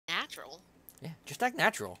natural. Yeah, just act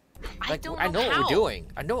natural. Like, I I know how. what we're doing.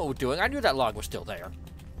 I know what we're doing. I knew that log was still there.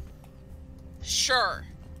 Sure.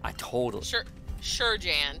 I totally. Sure,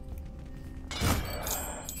 Jan.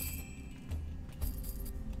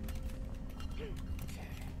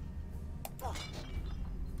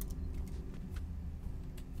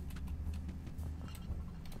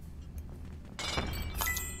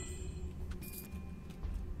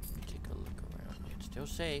 Take a look around. It's still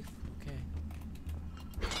safe. Okay.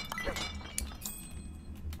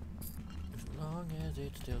 As long as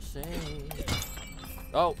it's still safe.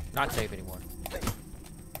 Oh, not safe anymore.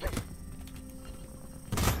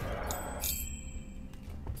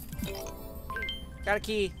 Got a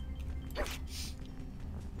key.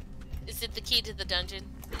 Is it the key to the dungeon?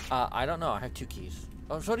 I don't know. I have 2 keys.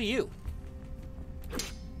 Oh, so do you.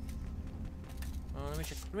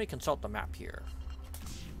 Let me consult the map here.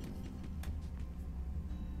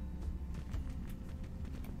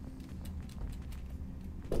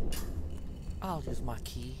 I'll use my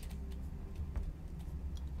key.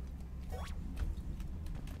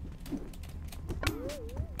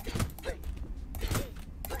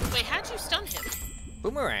 Wait, how'd you stun him?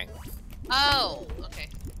 Boomerang. Oh, okay.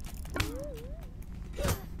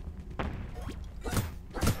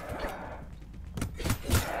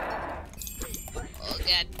 Oh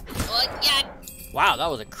god. Oh god. Wow, that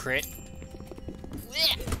was a crit.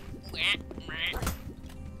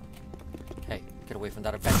 Hey, get away from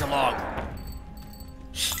that adventure log. Bye.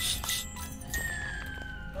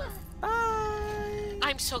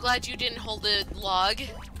 I'm so glad you didn't hold the log.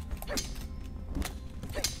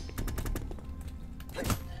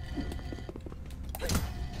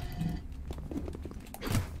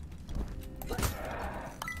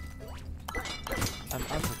 I'm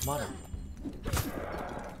out of mana.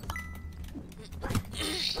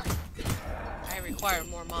 I require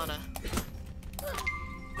more mana.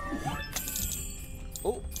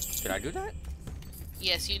 Oh, did I do that?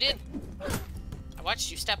 Yes, you did. I watched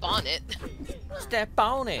you step on it. Step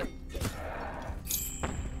on it.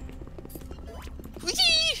 Whee!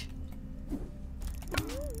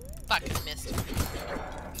 Fuck, I missed.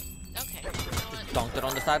 Okay, you know what? Dunked it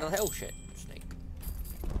on the side of the hill. Shit, snake.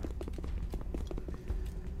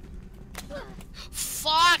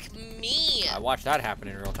 Fuck me! I watched that happen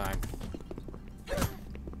in real time.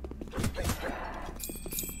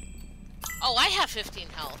 Oh, I have 15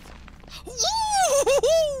 health.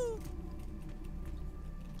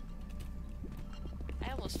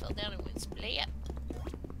 I almost fell down and went splat.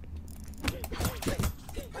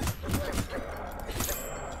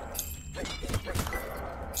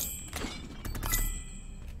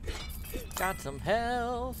 Got some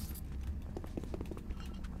health.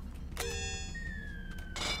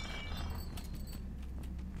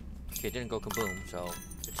 Okay, it didn't go kaboom, so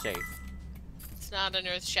it's safe. It's not an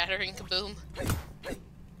earth-shattering kaboom.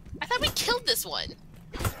 I thought we killed this one.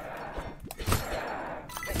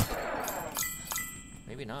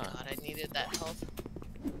 Maybe not. God, I needed that health.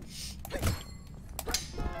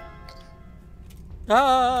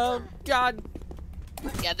 Oh, God.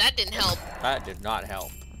 Yeah, that didn't help. That did not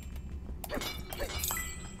help.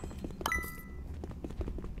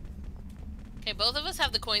 Okay, both of us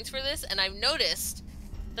have the coins for this, and I've noticed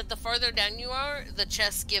that the farther down you are, the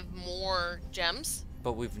chests give more gems.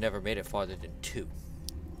 But we've never made it farther than 2.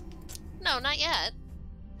 No, not yet.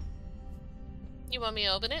 You want me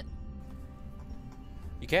to open it?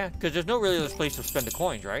 You can, because there's no really other place to spend the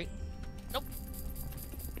coins, right? Nope.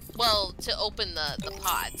 Well, to open the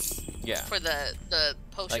pots. Yeah. For the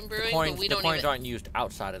potion Like, brewing, coins, but we the don't coins even... aren't used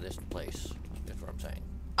outside of this place. That's what I'm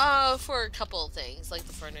saying. For a couple of things, like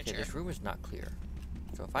the furniture. Okay, this room is not clear.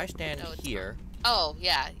 So if I stand No, it's here, oh,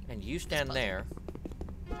 yeah. and you stand there,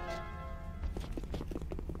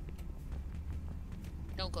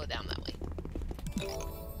 Don't go down that way.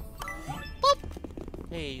 Boop!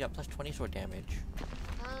 hey, you got plus 20 sword damage.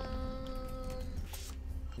 Um,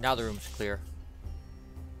 Now the room's clear.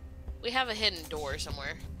 we have a hidden door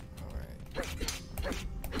somewhere. Alright.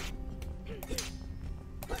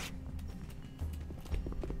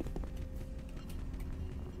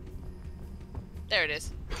 There it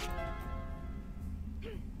is.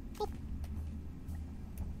 Boop.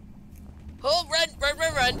 Oh,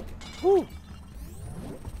 run! Woo!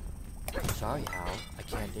 Sorry, Hal. I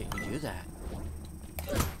can't let you do that.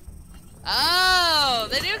 Oh,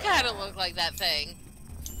 they do kind of look like that thing.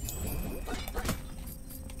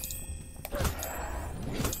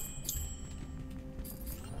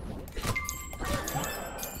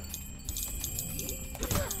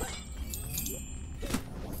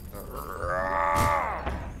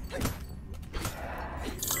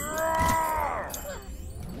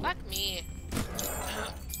 Fuck me.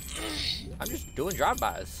 just doing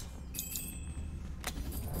drive-bys.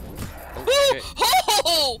 Oh, shit.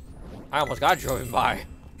 Oh! I almost got driven by.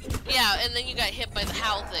 Yeah, and then you got hit by the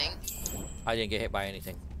howl thing. I didn't get hit by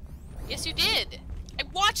anything. Yes, you did. I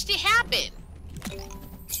watched it happen.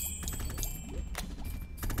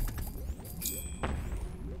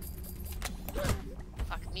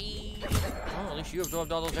 Fuck me. Oh, at least you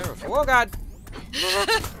absorbed all those arrows. Oh, God.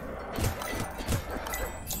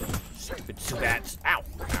 Stupid Zubats. Ow.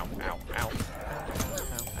 Ow, ow, ow.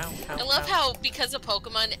 I love how, because of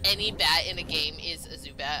Pokemon, any bat in a game is a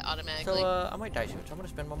Zubat automatically. So, I might die soon, so I'm gonna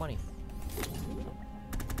spend my money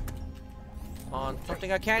on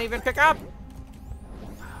something I can't even pick up.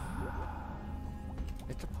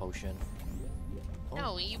 It's a potion. Oh.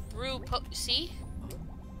 No, you brew see?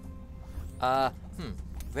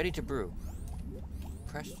 Ready to brew.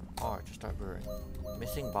 Press R to start brewing.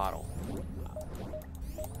 Missing bottle.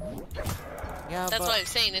 Yeah, that's why I'm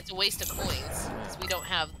saying it's a waste of coins, because we don't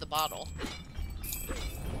have the bottle.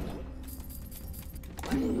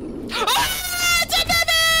 Ah! It's a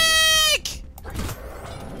mimic!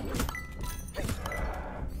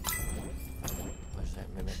 What's that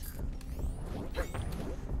mimic?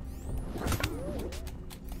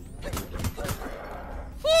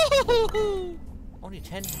 Woo-hoo-hoo-hoo! Only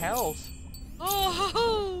 10 health.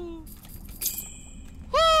 Oh,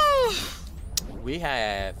 woo! We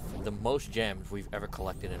have the most gems we've ever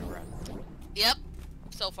collected in a run. Yep,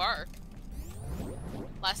 so far.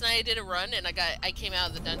 Last night I did a run and I came out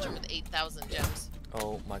of the dungeon with 8,000 gems.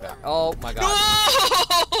 Oh my god. Oh my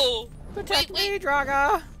god. No! Protect me,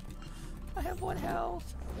 Draga! I have 1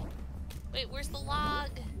 health. Wait, where's the log?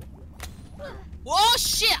 Whoa,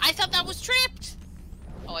 shit! I thought that was tripped!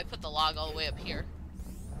 Oh, I put the log all the way up here.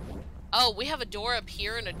 Oh, we have a door up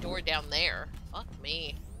here and a door down there. Fuck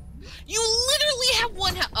me. You literally have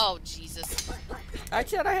 1 health. Oh, Jesus. I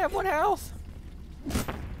said I have 1 health.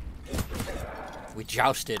 We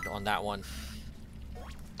jousted on that one.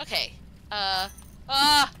 Okay.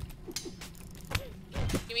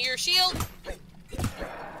 Give me your shield.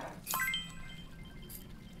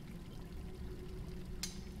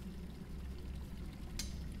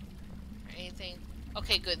 Anything?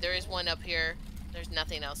 Okay, good. There is one up here. There's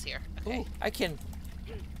nothing else here. Okay. Ooh, I can.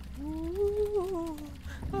 Ooh,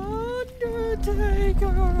 Undertaker.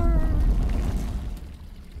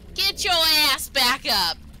 Get your ass back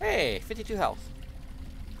up. Hey, 52 health.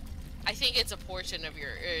 I think it's a portion of your.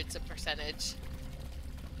 It's a percentage.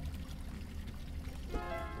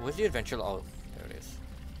 Where's the adventure? Oh, there it is.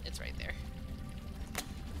 It's right there.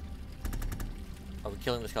 Are we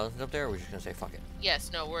killing the skeletons up there, or are we just gonna say fuck it?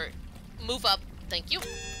 Yes. No. We're. Move up. Thank you.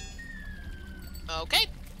 Okay.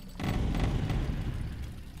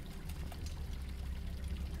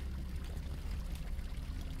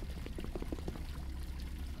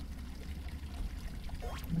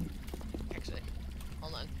 Actually,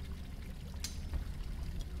 hold on.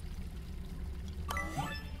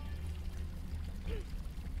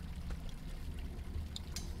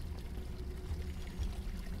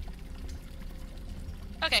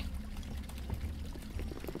 Okay.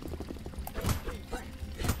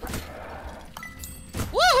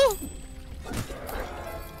 Woohoo!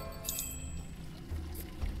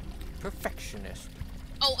 Perfectionist.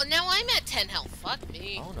 Oh, now I'm at 10 health. Fuck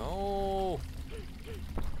me. Oh no.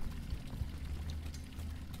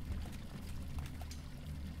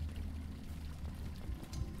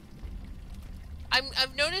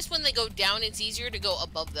 I've noticed when they go down, it's easier to go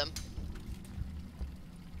above them.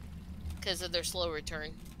 Because of their slow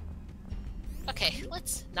return. Okay,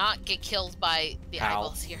 let's not get killed by the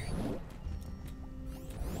eyeballs here.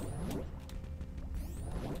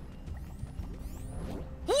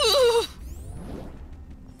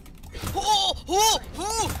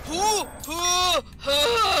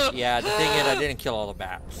 Yeah, the thing is, I didn't kill all the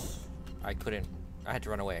bats. I couldn't. I had to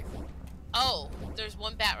run away. Oh, there's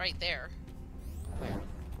one bat right there. Where?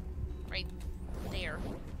 Right there.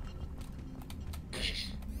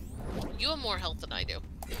 You have more health than I do.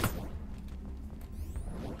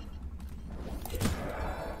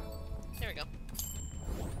 There we go.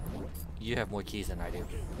 You have more keys than I do.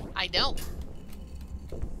 I don't.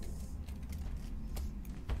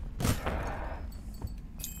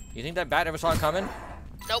 You think that bat ever saw it coming?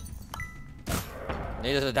 Nope.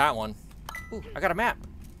 Neither did that one. Ooh, I got a map.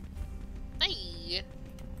 Hey.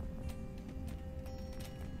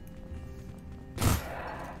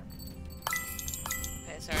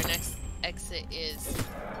 Okay, so our next exit is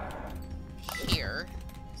here.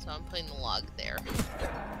 So I'm putting the log there.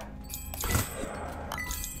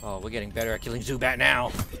 Oh, we're getting better at killing Zubat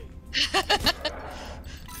now.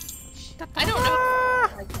 I don't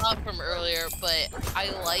know. saw it from earlier, but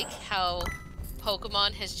I like how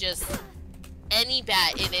Pokemon has just any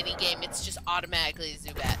bat in any game, it's just automatically a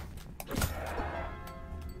Zubat.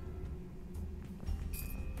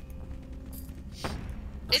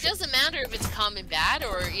 It doesn't matter if it's common bat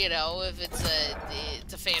or, you know, if it's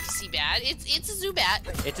a fantasy bat. It's a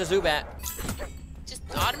Zubat. It's a Zubat. Just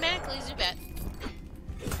automatically Zubat.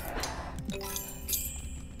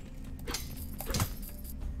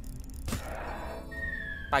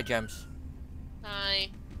 Bye, Gems. Bye.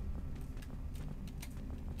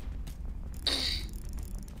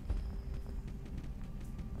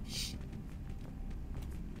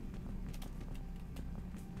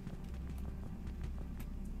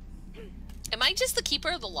 Am I just the keeper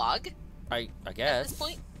of the log? I guess. At this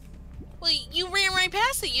point? Well, you ran right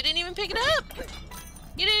past it. You didn't even pick it up.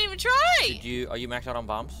 You didn't even try. Did you? Are you maxed out on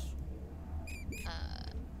bombs?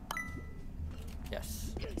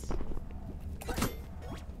 Yes. Yes.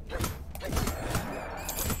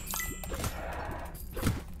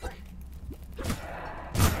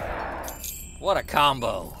 What a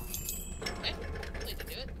combo. Okay, we can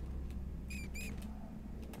do it.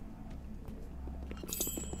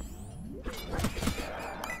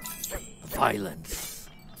 Violence.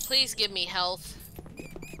 Please give me health.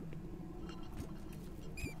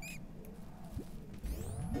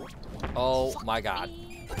 Oh Fuck my god.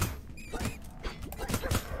 me.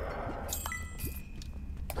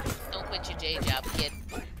 Don't quit your day job, kid.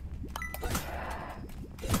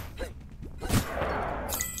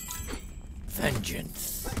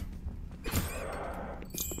 Vengeance.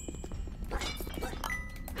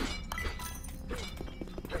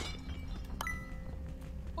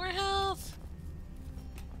 More health.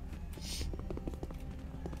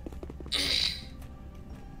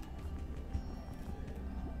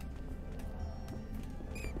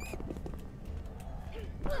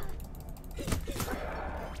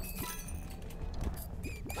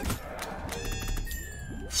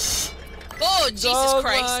 Oh, Jesus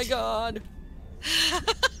Christ. Oh my god.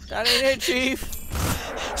 That ain't it, Chief.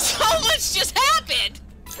 So much just happened.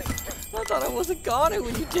 I thought I wasn't gonna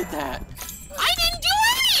when you did that. I didn't do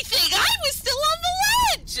anything. I was still on the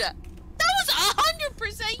ledge. That was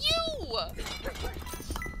 100% you.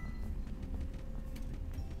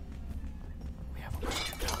 We have almost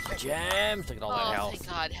 2,000 gems. Look at all that Oh, health. thank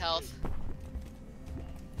God, health.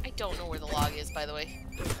 I don't know where the log is, by the way.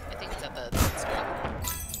 I think it's at the store.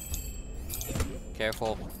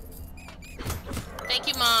 Careful. Thank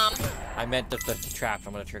you, Mom. I meant the traps.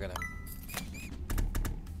 I'm gonna trigger them.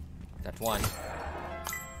 That's one.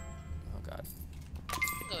 Oh god.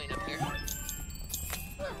 I'm going up here.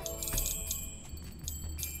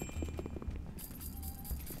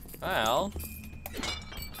 Well.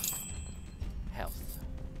 Health.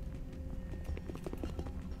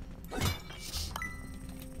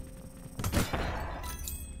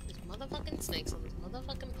 There's motherfucking snakes on this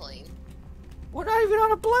motherfucking plane. We're not even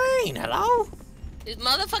on a plane. Hello? There's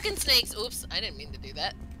motherfucking snakes. Oops, I didn't mean to do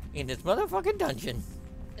that. In this motherfucking dungeon.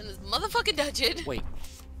 In this motherfucking dungeon. Wait.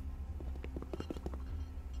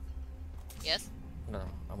 Yes? No,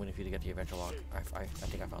 I'm waiting for you to get the adventure log. I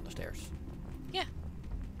think I found the stairs. Yeah.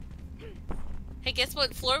 Hey, guess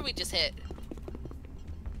what floor we just hit?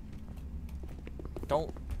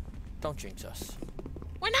 Don't jinx us.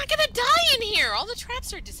 We're not gonna die in here! All the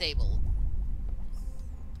traps are disabled.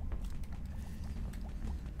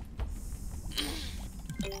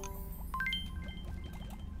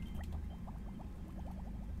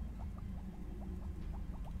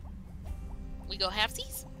 We go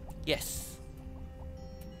halfsies? Yes.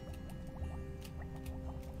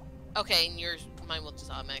 Okay, and mine will just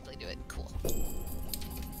automatically do it. Cool.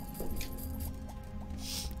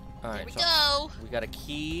 Alright, Here we so go! we got a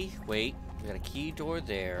key. Wait. We got a key door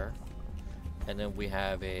there. And then we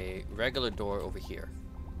have a regular door over here.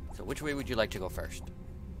 So which way would you like to go first?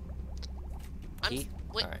 Key?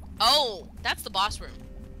 Wait. Alright. Oh, that's the boss room.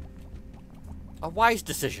 A wise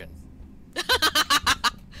decision.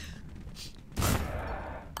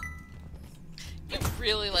 You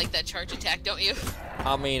really like that charge attack, don't you?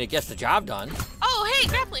 I mean, it gets the job done. Oh, hey,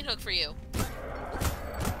 grappling hook for you.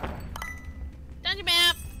 Dungeon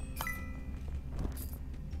map.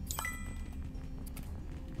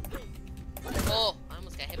 Oh, I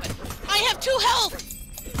almost got hit by. I have 2 health.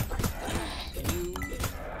 Can you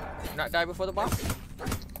not die before the boss?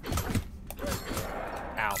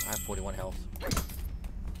 Ow, I have 41 health.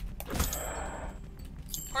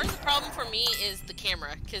 Part of the problem for me is the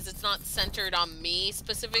camera, because it's not centered on me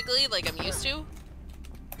specifically, like I'm used to.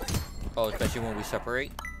 Oh, especially when we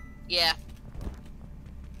separate? Yeah.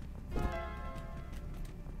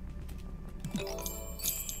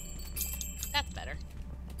 That's better.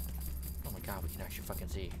 fucking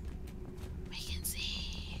see. We can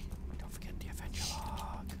see. Don't forget the adventure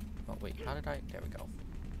log. Oh, wait. How did I? There we go.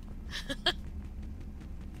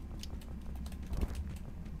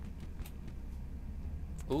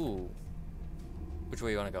 Ooh. Which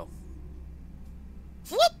way you want to go?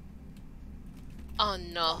 Whoop! Oh,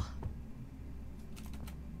 no.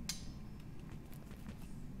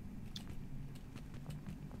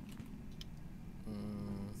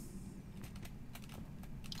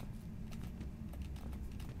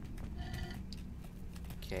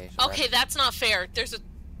 Okay, so Okay, that's not fair. There's a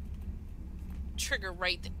trigger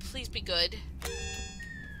right there. Please be good.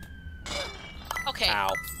 Okay. Ow.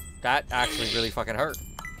 That actually really fucking hurt.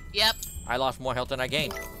 Yep. I lost more health than I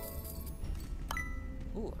gained.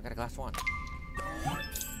 Ooh, I got a glass one.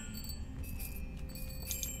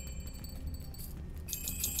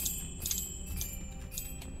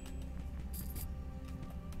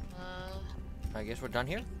 I guess we're done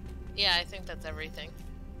here? Yeah, I think that's everything.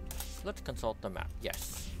 Let's consult the map.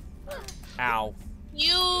 Yes. Ow.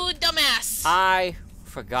 You dumbass! I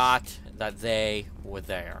forgot that they were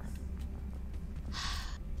there.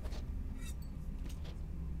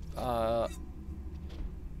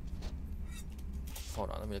 Hold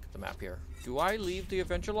on, let me look at the map here. Do I leave the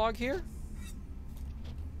adventure log here?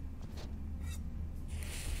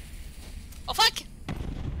 Oh, fuck!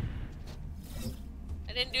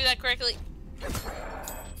 I didn't do that correctly.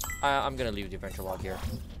 I'm gonna leave the adventure log here.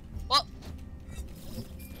 Well.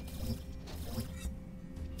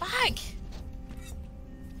 Fuck!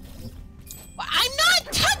 Well, I'm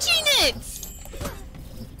not touching it!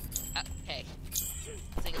 Okay. This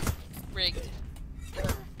thing is rigged.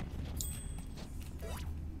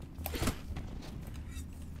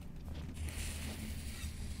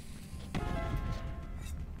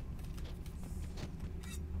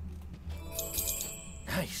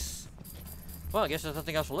 Nice. Well, I guess there's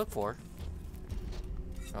nothing else to look for.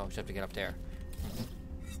 Oh, except to get up there.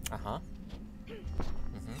 Uh-huh.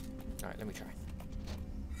 Alright, let me try.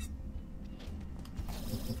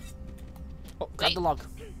 Oh, grab Wait. the log.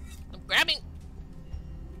 I'm grabbing.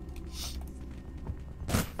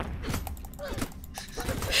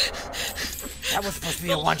 That was supposed to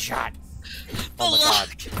be a one-shot. The Oh my god.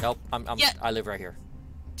 log. Nope, Yeah. I live right here.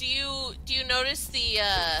 Do you notice the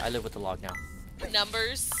I live with the log now.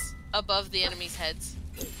 numbers above the enemy's heads?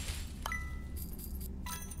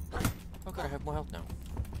 Oh god, I have more health now.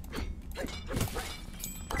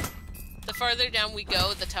 The farther down we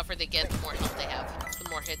go, the tougher they get, the more health they have, the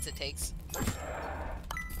more hits it takes.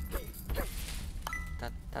 Da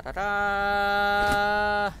da da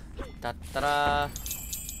da da da da.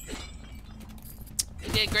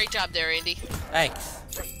 You did a great job there, Andy. Thanks.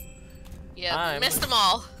 Yeah, I'm missed them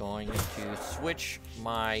all. Going to switch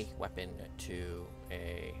my weapon to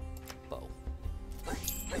a bow.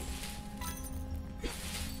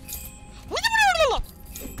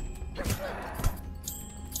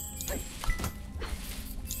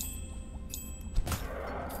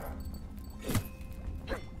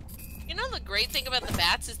 You know, the great thing about the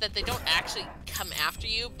bats is that they don't actually come after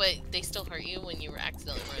you, but they still hurt you when you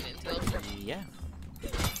accidentally run into them. Yeah.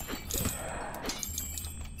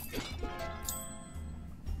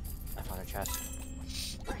 I found a chest.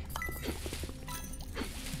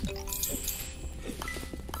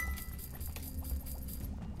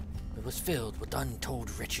 It was filled with untold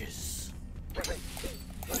riches.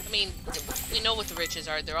 I mean, we know what the riches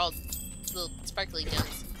are. They're all little sparkly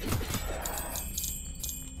gems.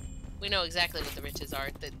 We know exactly what the riches are.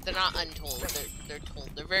 They're not untold. They're told.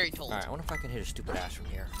 They're very told. Alright, I wonder if I can hit a stupid ass from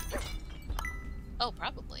here. Oh,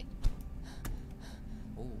 probably.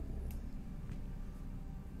 Ooh.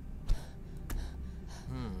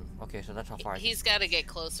 Okay, so that's how far He's got to get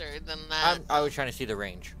closer than that. I was trying to see the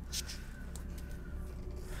range.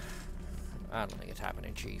 I don't think it's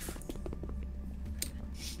happening, Chief.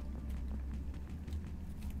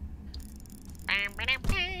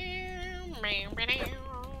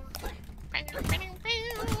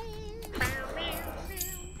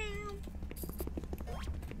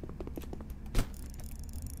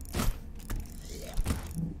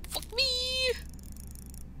 Fuck me!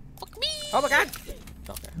 Fuck me! Oh my god!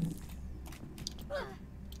 Okay.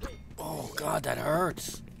 Oh god, that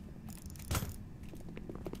hurts.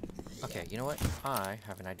 Okay, you know what? I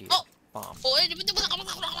have an idea. Oh. Bomb. Oh,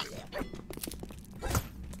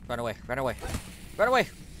 Run away, run away. Run away!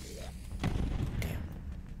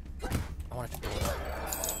 Damn. I want it to blow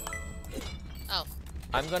up. oh,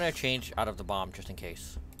 I'm gonna change out of the bomb just in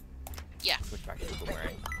case. yeah. Switch back to the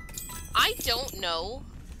boomerang. I don't know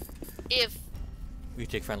if You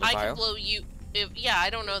take friendly I fire? can blow you. Yeah, I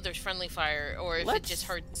don't know if there's friendly fire or if it Let's- just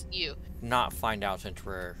hurts you. Not find out since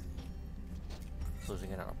we're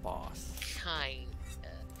closing in on a boss. Kind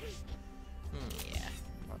of. Yeah.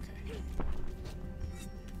 Okay.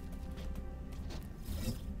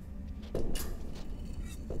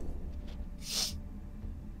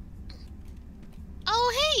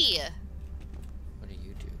 Oh, hey! What do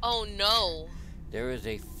you do? Oh, no. There is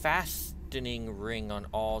a fastening ring on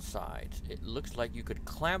all sides. It looks like you could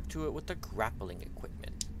clamp to it with the grappling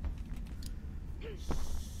equipment.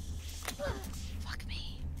 Fuck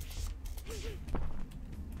me.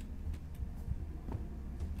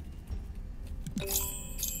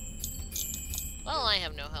 Well, I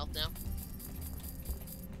have no health now.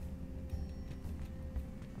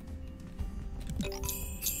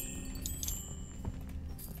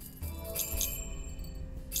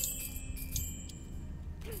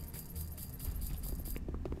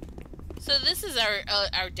 So this is our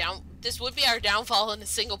this would be our downfall in a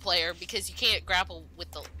single player because you can't grapple with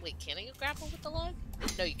the wait, can I grapple with the log?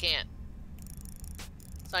 No, you can't.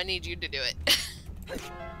 So I need you to do it.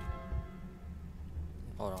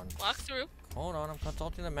 Hold on. Walk through. Hold on, I'm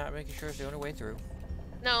consulting the map, making sure it's the only way through.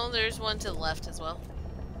 No, there's one to the left as well.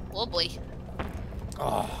 Wobbly.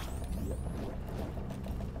 Oh.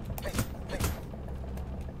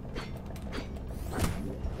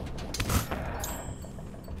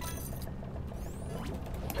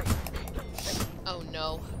 Oh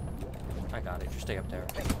no. I got it. Just stay up there.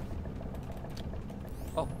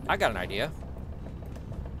 Oh, I got an idea.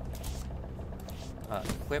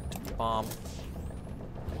 Equipped bomb.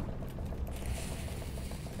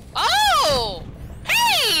 Oh!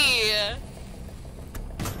 Hey!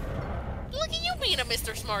 Look at you being a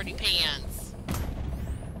Mr. Smarty Pants.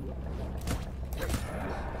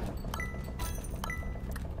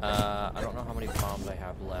 I don't know how many bombs I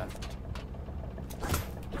have left.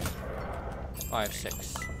 Oh, I have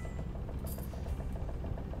 6.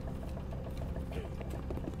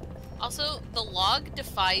 Also, the log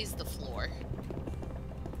defies the floor.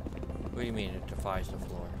 What do you mean it defies the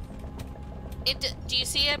floor? Do you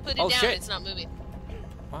see I put it Oh, down? shit. It's not moving.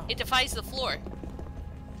 Wow. It defies the floor.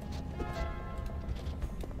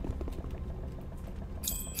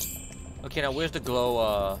 Okay, now where's the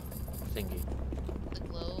glow, thingy? The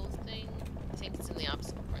glow thing? I think it's in the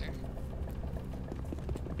opposite corner.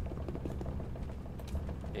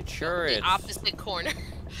 It sure is. The opposite corner.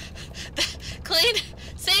 Clean,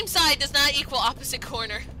 same side does not equal opposite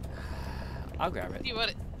corner. I'll grab it. Do you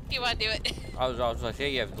want to do it? I was like,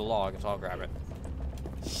 hey, you have the log, so I'll grab it.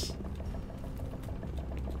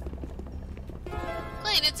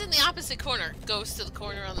 Clean, it's in the opposite corner. Goes to the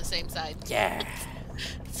corner on the same side. Yeah.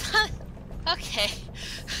 Okay.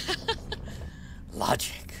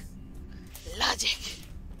 Logic. Logic.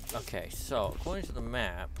 Okay, so according to the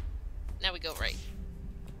map. Now we go right.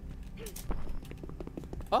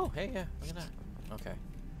 Oh, hey, yeah, look at that. Okay.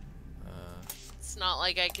 It's not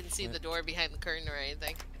like I can see the door behind the curtain or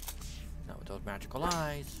anything. Not with those magical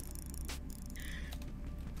eyes.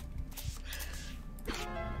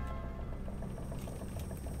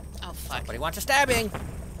 Oh fuck. Somebody wants a stabbing.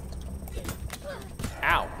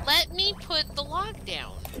 Ow. Let me put the log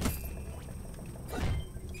down.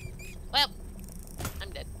 Well, I'm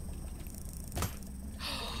dead.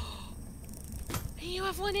 You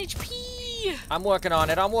have 1 HP! I'm working on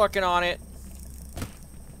it. I'm working on it.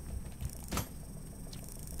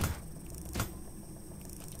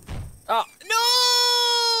 Oh,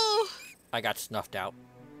 No! I got snuffed out.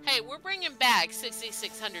 Hey, we're bringing back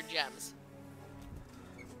 6,600 gems.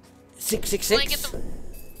 666. When I get them,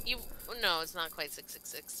 no, it's not quite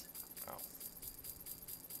 666. Oh.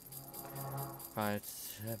 5,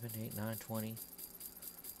 7, 8, 9, 20.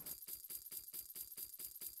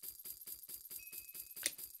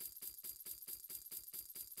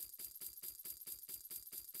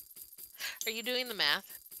 Are you doing the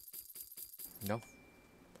math? No.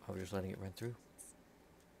 I was just letting it run through.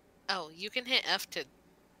 Oh, you can hit F to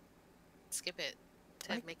skip it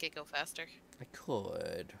to make it go faster. I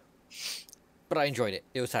could. But I enjoyed it.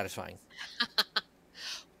 It was satisfying.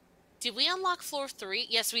 Did we unlock floor 3?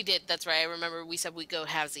 Yes, we did. That's right. I remember we said we'd go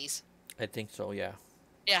halvesies. I think so, yeah.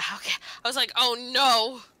 Yeah, okay. I was like, oh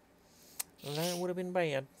no! Well, that would have been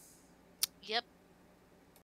bad.